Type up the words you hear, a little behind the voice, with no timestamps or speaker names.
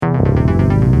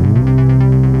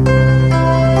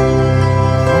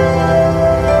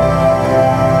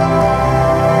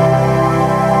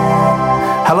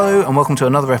welcome to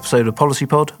another episode of Policy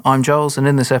Pod. I'm Giles, and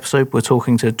in this episode we're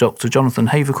talking to Dr. Jonathan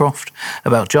Havercroft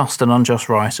about just and unjust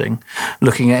rioting,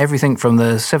 looking at everything from the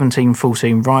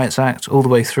 1714 Riots Act all the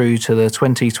way through to the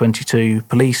 2022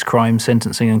 Police, Crime,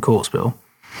 Sentencing and Courts Bill.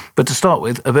 But to start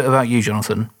with, a bit about you,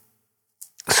 Jonathan.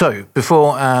 So,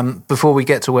 before we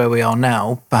get to where we are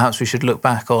now, perhaps we should look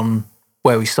back on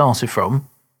where we started from.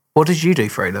 What did you do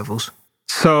for A-levels?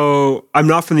 So I'm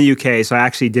not from the UK, so I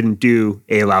actually didn't do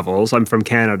A-levels. I'm from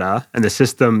Canada, and the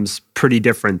system's pretty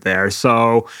different there.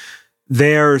 So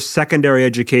their secondary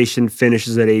education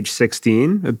finishes at age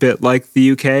 16, a bit like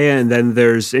the UK. And then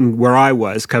there's, in where I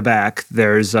was, Quebec,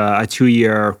 there's a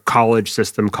 2-year college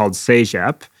system called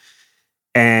CEGEP.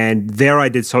 And there I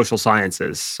did social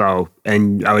sciences.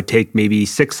 And I would take maybe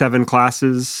 6-7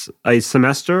 classes a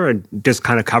semester and just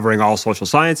kind of covering all social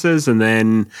sciences. And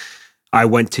then I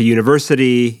went to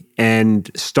university and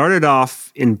started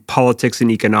off in politics and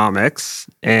economics.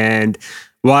 And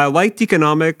while I liked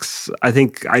economics, I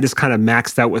think I just kind of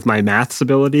maxed out with my maths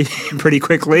ability pretty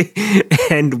quickly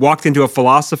and walked into a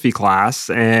philosophy class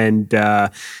and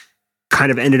kind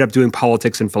of ended up doing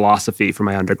politics and philosophy for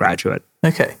my undergraduate.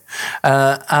 Okay.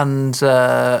 So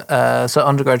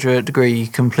undergraduate degree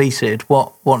completed.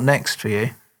 What next for you?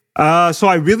 So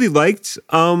I really liked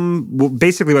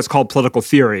basically what's called political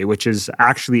theory, which is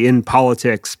actually in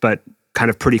politics, but kind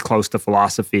of pretty close to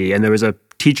philosophy. And there was a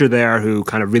teacher there who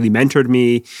kind of really mentored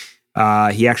me.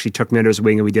 He actually took me under his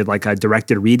wing, and we did like a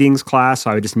directed readings class.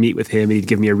 So I would just meet with him, and he'd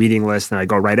give me a reading list, and I'd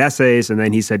go write essays. And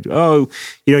then he said, you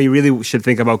really should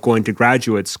think about going to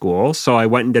graduate school. So I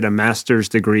went and did a master's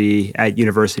degree at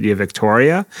University of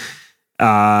Victoria.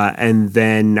 And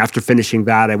then after finishing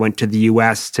that, I went to the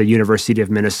US to University of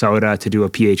Minnesota to do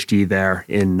a PhD there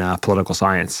in political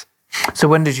science. So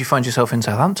when did you find yourself in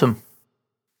Southampton?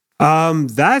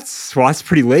 That's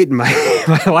pretty late in my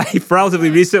life, relatively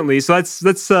recently. So I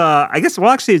guess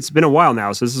actually it's been a while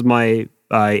now. So this is my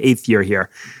 8th year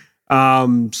here.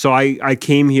 So I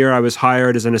came here, I was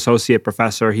hired as an associate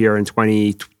professor here in the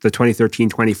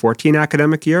 2013-2014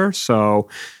 academic year. So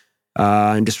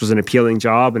and this was an appealing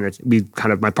job, and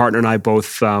my partner and I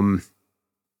both really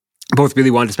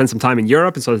wanted to spend some time in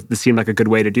Europe, and so this seemed like a good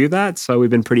way to do that. So we've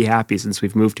been pretty happy since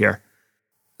we've moved here.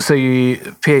 So you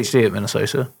PhD at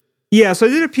Minnesota? Yeah, so I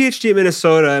did a PhD at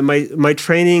Minnesota, and my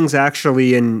training's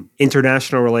actually in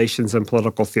international relations and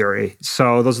political theory.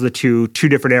 So those are the two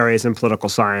different areas in political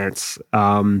science.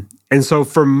 And so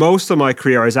for most of my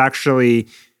career, I was actually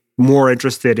more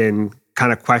interested in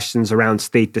kind of questions around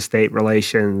state-to-state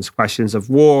relations, questions of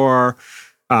war,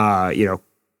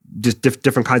 just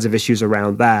different kinds of issues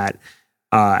around that.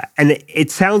 And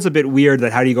it sounds a bit weird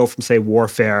that how do you go from, say,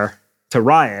 warfare to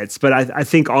riots? But I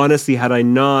think, honestly, had I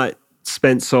not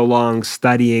spent so long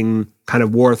studying kind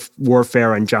of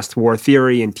warfare and just war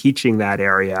theory and teaching that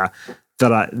area,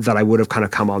 that I would have kind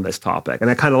of come on this topic. And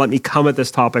that kind of let me come at this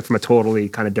topic from a totally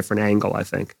kind of different angle, I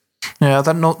think. Yeah,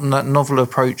 that novel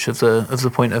approach of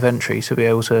the point of entry to be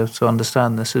able to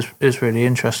understand this is really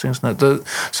interesting, isn't it?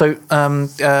 So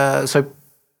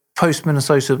post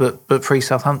Minnesota, but pre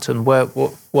Southampton,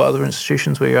 what other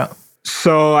institutions were you at?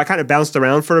 So I kind of bounced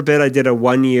around for a bit. I did a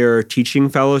 1-year teaching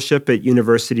fellowship at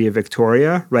University of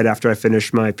Victoria right after I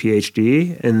finished my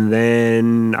PhD, and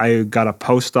then I got a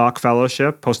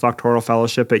postdoctoral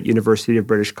fellowship at University of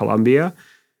British Columbia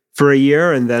for a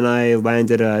year, and then I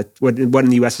landed what in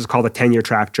the U.S. is called a tenure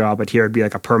track job, but here it'd be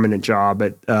like a permanent job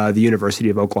at the University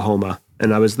of Oklahoma.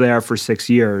 And I was there for 6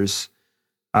 years,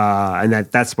 and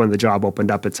that's when the job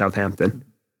opened up at Southampton.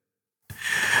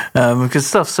 Good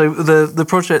stuff. So the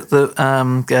project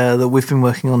that we've been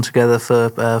working on together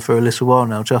for a little while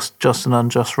now, just and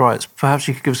unjust riots. Perhaps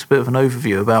you could give us a bit of an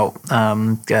overview about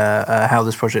how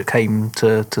this project came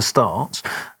to start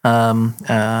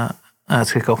to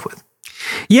kick off with.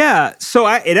 Yeah, so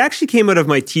it actually came out of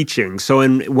my teaching. So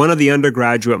in one of the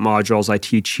undergraduate modules I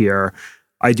teach here,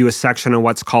 I do a section on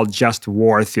what's called just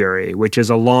war theory, which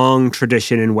is a long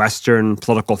tradition in Western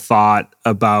political thought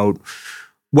about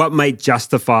what might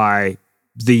justify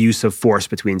the use of force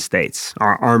between states,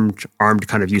 armed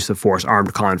kind of use of force,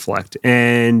 armed conflict.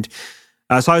 And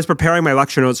so I was preparing my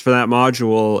lecture notes for that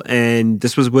module, and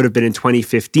this would have been in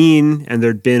 2015, and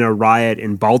there'd been a riot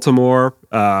in Baltimore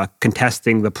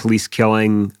contesting the police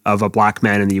killing of a black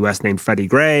man in the U.S. named Freddie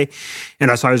Gray.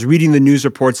 And so I was reading the news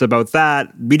reports about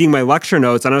that, reading my lecture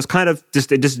notes, and I was kind of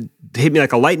it just hit me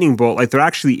like a lightning bolt. Like, there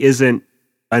actually isn't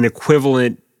an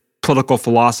equivalent political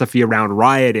philosophy around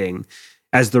rioting.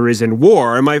 as there is in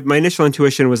war. And my initial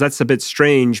intuition was that's a bit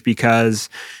strange because,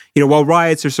 while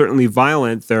riots are certainly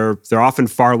violent, they're often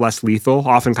far less lethal,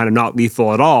 often kind of not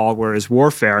lethal at all, whereas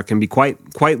warfare can be quite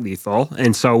lethal.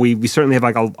 And so we certainly have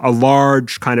like a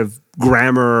large kind of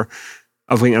grammar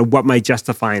of what might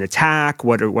justify an attack,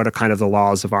 what are kind of the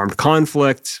laws of armed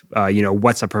conflict,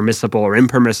 what's a permissible or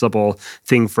impermissible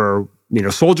thing for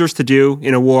soldiers to do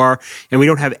in a war. And we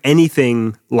don't have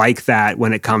anything like that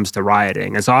when it comes to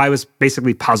rioting. And so I was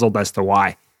basically puzzled as to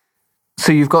why.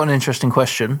 So you've got an interesting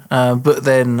question, but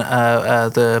then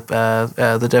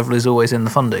the devil is always in the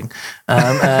funding.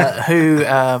 Who's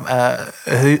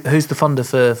the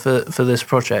funder for this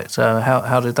project?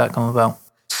 How did that come about?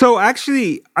 So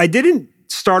actually, I didn't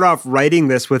start off writing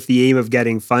this with the aim of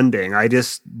getting funding. I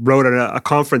just wrote a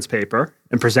conference paper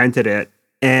and presented it,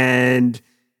 and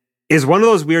is one of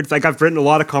those weird, like I've written a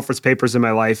lot of conference papers in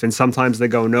my life and sometimes they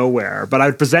go nowhere, but I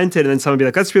would present it and then someone would be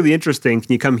like, that's really interesting.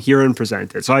 Can you come here and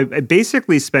present it? So I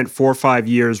basically spent 4 or 5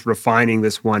 years refining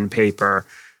this one paper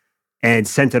and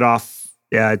sent it off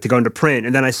to go into print.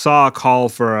 And then I saw a call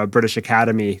for a British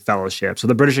Academy fellowship. So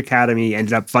the British Academy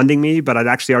ended up funding me, but I'd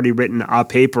actually already written a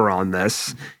paper on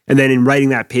this. And then in writing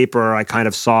that paper, I kind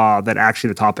of saw that actually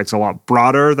the topic's a lot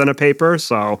broader than a paper.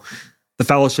 So the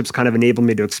fellowships kind of enabled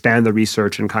me to expand the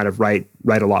research and kind of write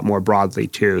a lot more broadly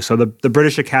too. So the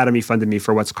British Academy funded me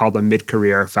for what's called a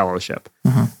mid-career fellowship.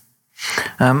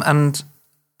 Mm-hmm. And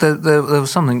there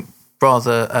was something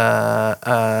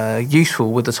rather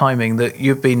useful with the timing that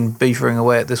you've been beavering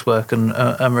away at this work and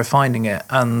refining it,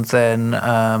 and then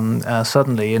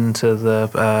suddenly into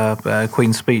the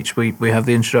Queen's Speech, we have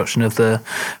the introduction of the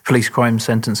Police Crime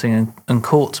Sentencing and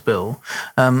Courts Bill.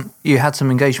 You had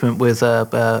some engagement with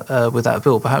that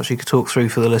bill. Perhaps you could talk through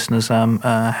for the listeners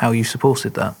how you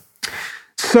supported that.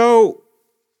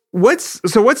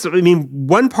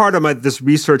 One part of this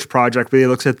research project really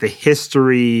looks at the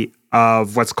history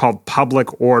of what's called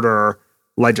public order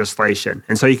legislation.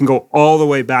 And so you can go all the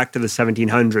way back to the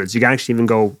 1700s. You can actually even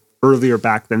go earlier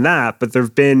back than that, but there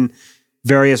have been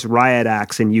various riot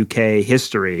acts in UK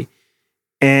history.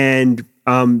 And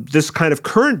this kind of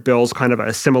current bill is kind of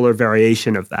a similar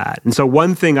variation of that. And so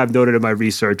one thing I've noted in my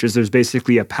research is there's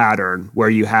basically a pattern where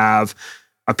you have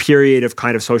a period of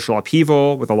kind of social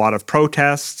upheaval with a lot of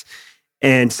protests.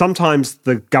 And sometimes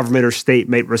the government or state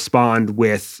might respond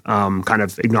with kind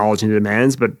of acknowledging the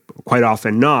demands, but quite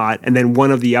often not. And then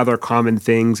one of the other common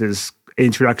things is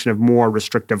introduction of more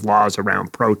restrictive laws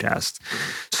around protest.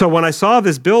 So when I saw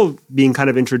this bill being kind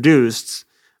of introduced,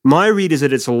 my read is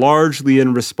that it's largely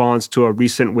in response to a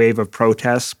recent wave of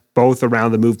protests, both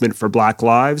around the movement for Black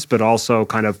Lives, but also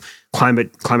kind of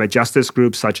climate justice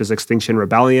groups such as Extinction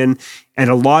Rebellion. And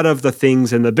a lot of the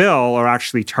things in the bill are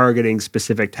actually targeting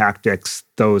specific tactics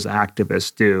those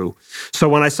activists do. So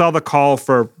when I saw the call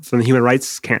from the Human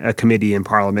Rights Committee in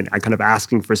Parliament, I kind of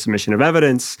asking for submission of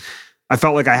evidence, I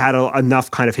felt like I had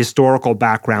enough kind of historical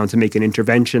background to make an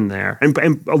intervention there.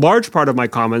 And a large part of my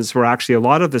comments were actually a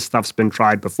lot of this stuff's been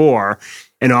tried before.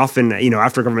 And often,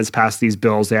 after governments pass these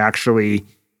bills, they actually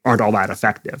aren't all that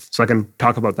effective. So I can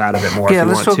talk about that a bit more. Yeah,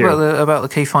 let's talk about the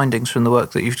key findings from the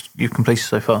work that you've completed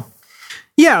so far.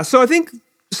 Yeah, so I think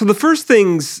the first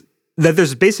things that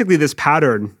there's basically this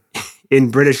pattern in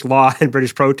British law and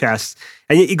British protests,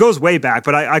 and it goes way back,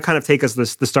 but I kind of take as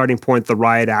the starting point the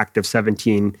Riot Act of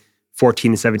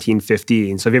 1714 and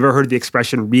 1715. So if you've ever heard the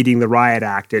expression "reading the Riot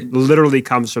Act," it literally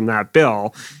comes from that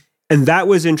bill. And that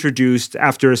was introduced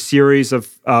after a series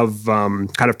of kind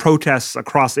of protests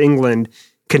across England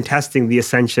contesting the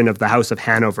ascension of the House of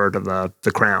Hanover to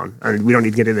the crown. I mean, we don't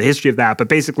need to get into the history of that, but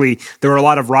basically there were a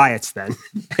lot of riots then.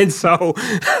 And so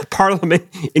Parliament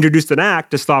introduced an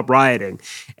act to stop rioting.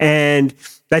 And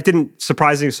that didn't,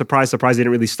 surprise, didn't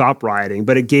really stop rioting,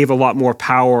 but it gave a lot more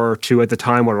power to, at the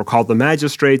time, what were called the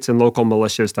magistrates and local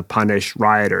militias to punish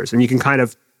rioters. And you can kind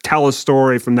of tell a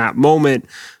story from that moment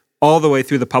all the way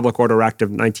through the Public Order Act of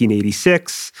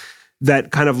 1986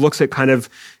 that kind of looks at kind of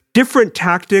different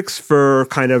tactics for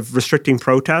kind of restricting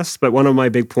protests, but one of my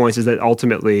big points is that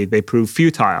ultimately they prove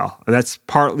futile. And that's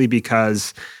partly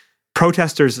because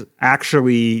protesters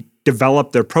actually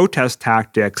develop their protest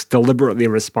tactics deliberately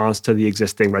in response to the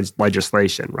existing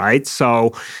legislation, right?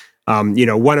 So,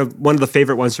 one of the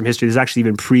favorite ones from history is actually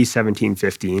even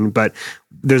pre-1715, but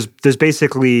there's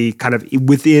basically kind of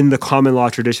within the common law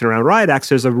tradition around riot acts,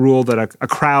 there's a rule that a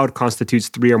crowd constitutes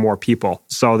 3 or more people.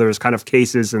 So there's kind of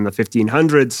cases in the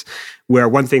 1500s where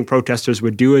one thing protesters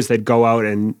would do is they'd go out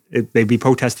and they'd be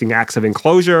protesting acts of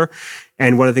enclosure.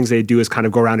 And one of the things they'd do is kind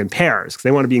of go around in pairs because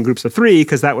they want to be in groups of 3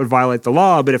 because that would violate the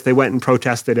law. But if they went and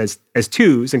protested as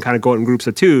twos and kind of go out in groups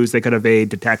of twos, they could evade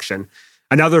detection.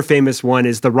 Another famous one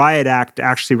is the Riot Act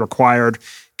actually required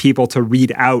people to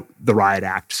read out the Riot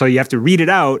Act. So you have to read it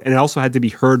out, and it also had to be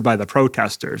heard by the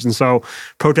protesters. And so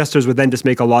protesters would then just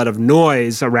make a lot of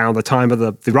noise around the time of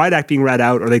the Riot Act being read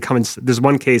out, or they come and there's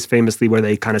one case famously where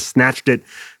they kind of snatched it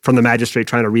from the magistrate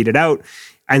trying to read it out.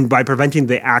 And by preventing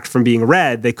the act from being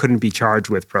read, they couldn't be charged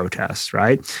with protests,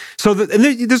 right? So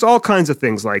there's all kinds of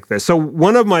things like this. So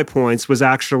one of my points was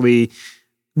actually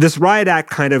this Riot Act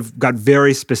kind of got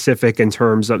very specific in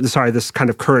terms of, this kind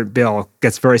of current bill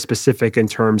gets very specific in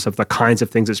terms of the kinds of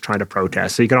things it's trying to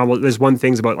protest. So you can almost, there's one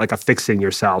things about like affixing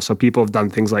yourself. So people have done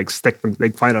things like they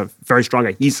find a very strong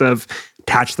adhesive,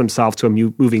 attach themselves to a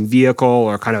moving vehicle,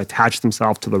 or kind of attach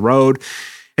themselves to the road.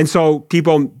 And so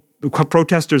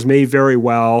protesters may very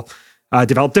well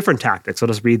develop different tactics. They'll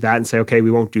just read that and say, okay,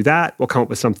 we won't do that. We'll come up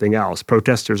with something else.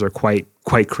 Protesters are quite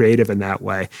creative in that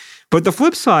way. But the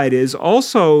flip side is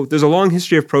also there's a long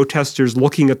history of protesters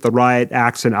looking at the riot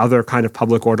acts and other kind of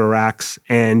public order acts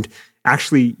and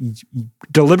actually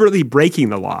deliberately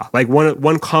breaking the law. Like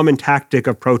one common tactic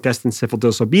of protest and civil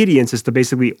disobedience is to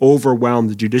basically overwhelm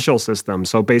the judicial system.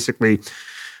 So basically,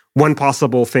 one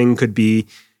possible thing could be,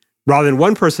 rather than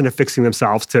one person affixing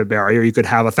themselves to a barrier, you could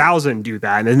have 1,000 do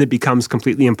that, and then it becomes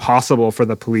completely impossible for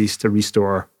the police to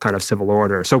restore kind of civil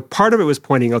order. So part of it was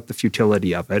pointing out the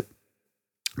futility of it.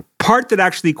 Part that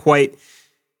actually quite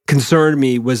concerned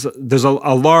me was there's a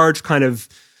large kind of,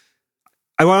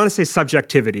 I want to say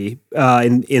subjectivity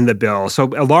in the bill. So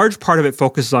a large part of it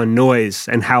focuses on noise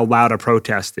and how loud a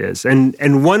protest is.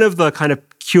 And one of the kind of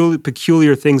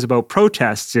peculiar things about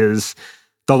protests is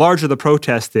the larger the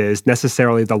protest is,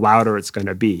 necessarily the louder it's going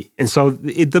to be. And so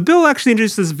the bill actually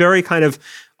introduces this very kind of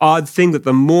odd thing that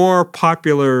the more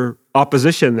popular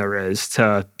opposition there is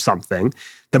to something,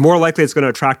 the more likely it's going to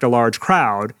attract a large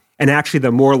crowd, and actually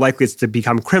the more likely it's to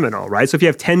become criminal, right? So if you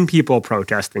have 10 people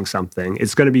protesting something,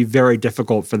 it's going to be very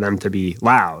difficult for them to be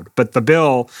loud. But the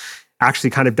bill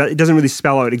actually it doesn't really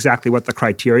spell out exactly what the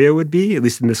criteria would be, at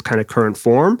least in this kind of current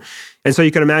form. And so you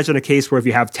can imagine a case where if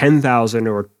you have 10,000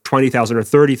 or 20,000 or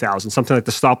 30,000, something like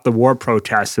the Stop the War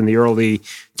protests in the early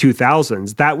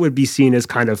 2000s, that would be seen as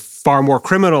kind of far more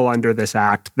criminal under this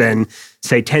act than,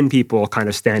 say, 10 people kind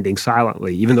of standing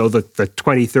silently, even though the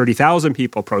 20, 30,000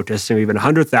 people protesting, or even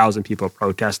 100,000 people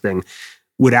protesting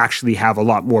would actually have a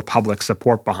lot more public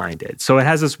support behind it. So it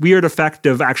has this weird effect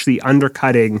of actually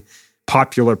undercutting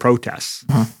popular protests.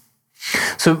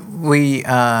 Mm-hmm. So we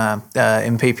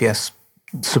in PPS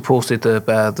supported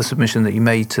the submission that you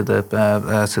made to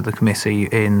the committee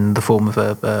in the form of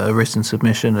a written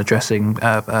submission addressing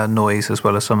noise, as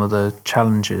well as some of the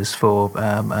challenges for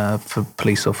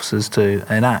police officers to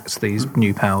enact these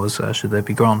new powers should they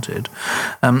be granted.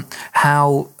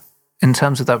 How, in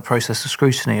terms of that process of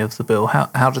scrutiny of the bill,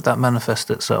 how did that manifest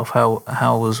itself?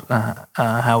 How was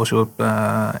your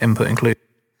input included?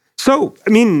 So, I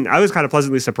mean, I was kind of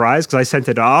pleasantly surprised because I sent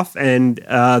it off, and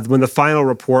when the final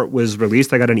report was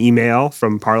released, I got an email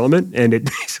from Parliament, and it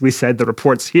basically said the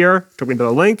report's here, took me to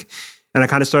the link, and I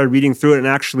kind of started reading through it, and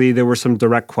actually there were some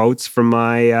direct quotes from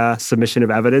my submission of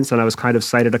evidence, and I was kind of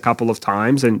cited a couple of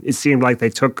times, and it seemed like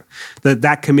they took,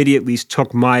 that committee at least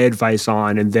took my advice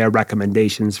on and their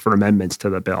recommendations for amendments to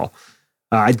the bill.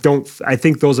 I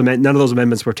think none of those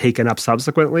amendments were taken up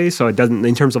subsequently, so it doesn't,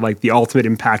 in terms of like the ultimate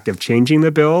impact of changing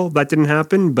the bill, that didn't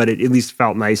happen, but it at least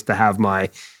felt nice to have my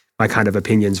kind of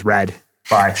opinions read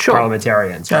by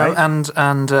parliamentarians, right?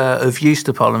 And of use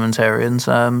to parliamentarians,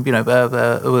 with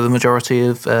the majority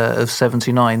of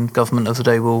 79, government of the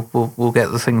day will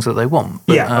get the things that they want.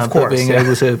 But, of course. But being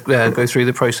able to go through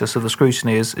the process of the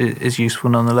scrutiny is useful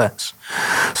nonetheless.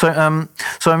 So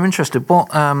I'm interested. What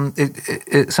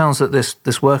it sounds that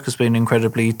this work has been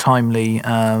incredibly timely.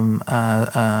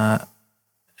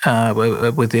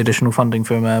 With the additional funding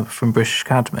from British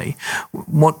Academy,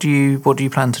 what do you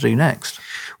plan to do next?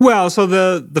 Well, so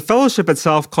the fellowship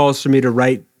itself calls for me to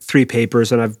write 3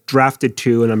 papers, and I've drafted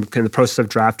 2, and I'm in the process of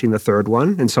drafting the 3rd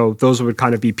one. And so those would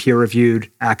kind of be peer-reviewed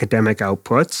academic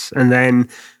outputs. And then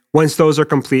once those are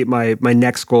complete, my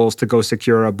next goal is to go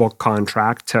secure a book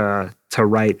contract to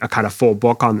write a kind of full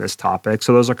book on this topic.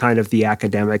 So those are kind of the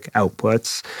academic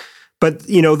outputs. But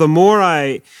the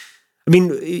more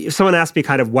if someone asked me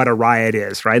kind of what a riot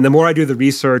is, right? And the more I do the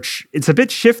research, it's a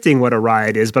bit shifting what a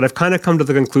riot is, but I've kind of come to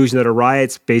the conclusion that a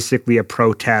riot's basically a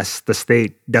protest the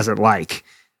state doesn't like.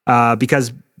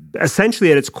 Because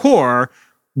essentially at its core,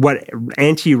 what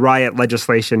anti-riot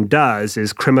legislation does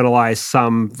is criminalize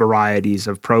some varieties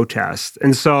of protest.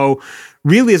 And so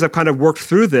really, as I've kind of worked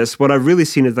through this, what I've really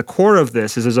seen at the core of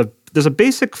this is there's a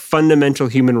basic fundamental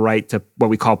human right to what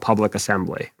we call public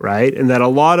assembly, right? And that a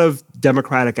lot of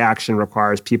democratic action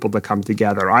requires people to come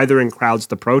together, either in crowds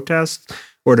to protest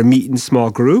or to meet in small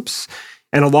groups.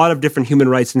 And a lot of different human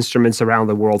rights instruments around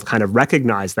the world kind of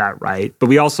recognize that right. But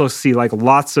we also see like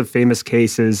lots of famous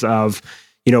cases of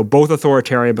both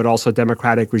authoritarian but also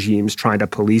democratic regimes trying to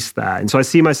police that. And so I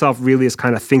see myself really as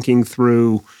kind of thinking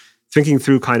through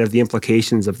kind of the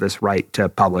implications of this right to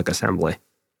public assembly.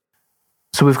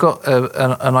 So we've got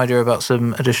an idea about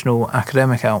some additional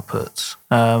academic outputs,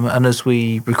 and as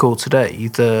we record today,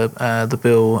 the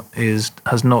bill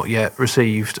has not yet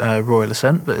received royal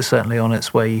assent, but is certainly on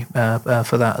its way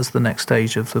for that as the next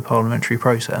stage of the parliamentary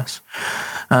process.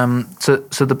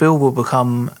 So the bill will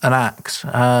become an act.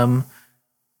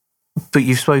 But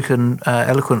you've spoken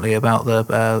eloquently about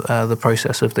the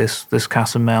process of this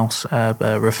cat and mouse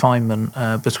refinement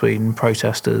between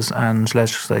protesters and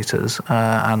legislators,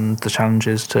 and the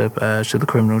challenges to the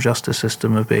criminal justice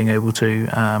system of being able to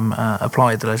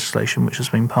apply the legislation which has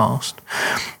been passed.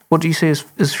 What do you see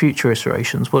as future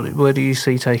iterations? Where do you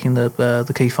see taking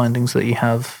the key findings that you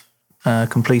have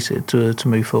completed to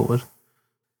move forward?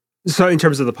 So in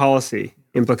terms of the policy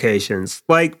implications,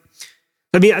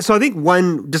 so I think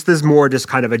this is more just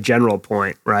kind of a general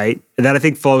point, right? And that I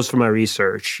think flows from my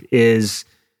research is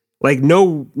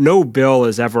no bill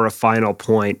is ever a final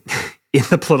point in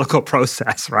the political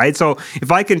process, right? So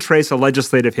if I can trace a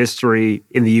legislative history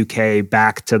in the UK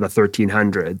back to the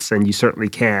 1300s, and you certainly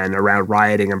can, around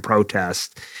rioting and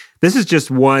protest, this is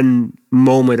just one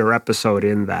moment or episode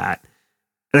in that.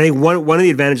 And I think one of the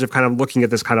advantages of kind of looking at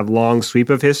this kind of long sweep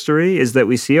of history is that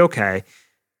we see, okay,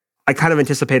 I kind of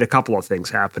anticipate a couple of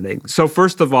things happening. So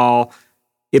first of all,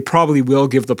 it probably will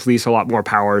give the police a lot more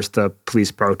powers to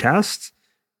police protests.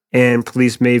 And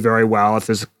police may very well, if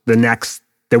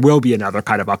there will be another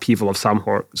kind of upheaval of some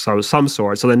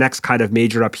sort. So the next kind of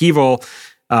major upheaval,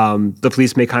 the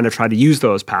police may kind of try to use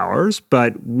those powers,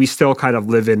 but we still kind of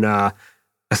live in a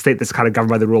state that's kind of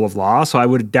governed by the rule of law. So I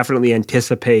would definitely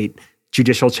anticipate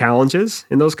judicial challenges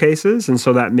in those cases. And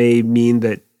so that may mean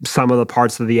that some of the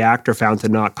parts of the act are found to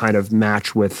not kind of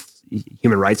match with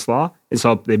human rights law. And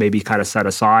so they may be kind of set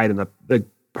aside, and the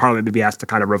Parliament may be asked to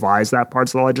kind of revise that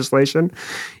parts of the legislation.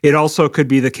 It also could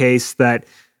be the case that,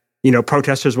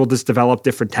 protesters will just develop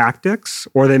different tactics,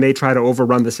 or they may try to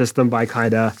overrun the system by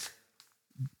kind of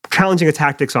challenging the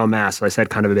tactics en masse, as I said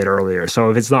kind of a bit earlier. So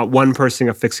if it's not one person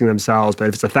affixing themselves, but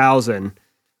if it's 1,000,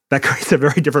 that creates a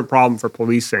very different problem for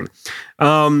policing.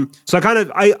 So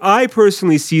I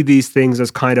personally see these things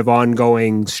as kind of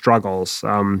ongoing struggles.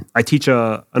 I teach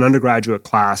an undergraduate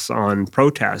class on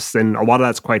protests, and a lot of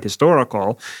that's quite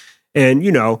historical. And,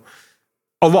 a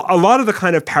lot of the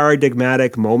kind of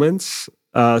paradigmatic moments,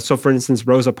 so for instance,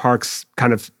 Rosa Parks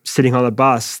kind of sitting on the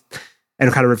bus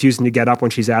and kind of refusing to get up when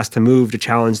she's asked to move to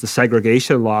challenge the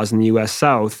segregation laws in the U.S.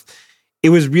 South, it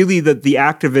was really that the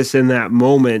activists in that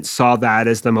moment saw that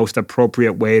as the most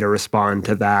appropriate way to respond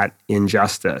to that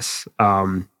injustice.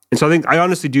 And so I think I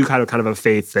honestly do kind of a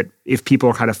faith that if people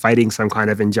are kind of fighting some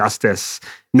kind of injustice,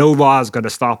 no law is going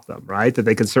to stop them, right? That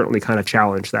they can certainly kind of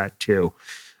challenge that too.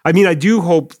 I mean, I do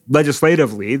hope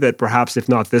legislatively that perhaps if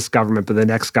not this government, but the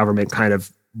next government kind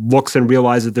of looks and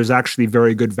realizes that there's actually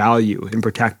very good value in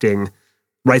protecting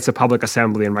rights of public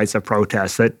assembly and rights of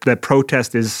protest, that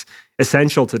protest is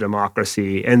essential to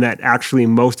democracy, and that actually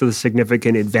most of the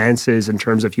significant advances in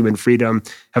terms of human freedom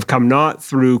have come not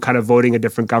through kind of voting a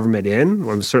different government in,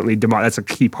 well, certainly that's a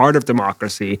key part of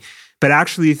democracy, but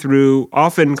actually through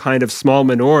often kind of small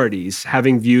minorities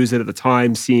having views that at the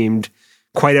time seemed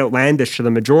quite outlandish to the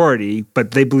majority,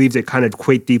 but they believed it kind of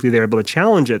quite deeply. They were able to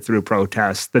challenge it through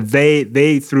protests, that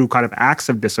they through kind of acts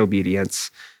of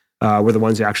disobedience, were the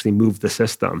ones who actually moved the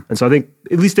system. And so I think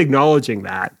at least acknowledging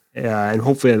that, and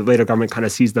hopefully the later government kind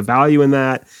of sees the value in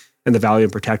that and the value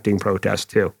in protecting protest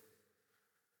too.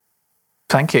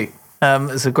 Thank you.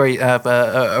 It's a great,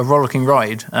 a rollicking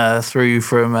ride through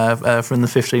from the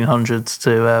 1500s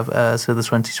to the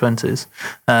 2020s,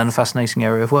 and a fascinating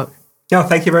area of work. Yeah,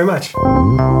 thank you very much.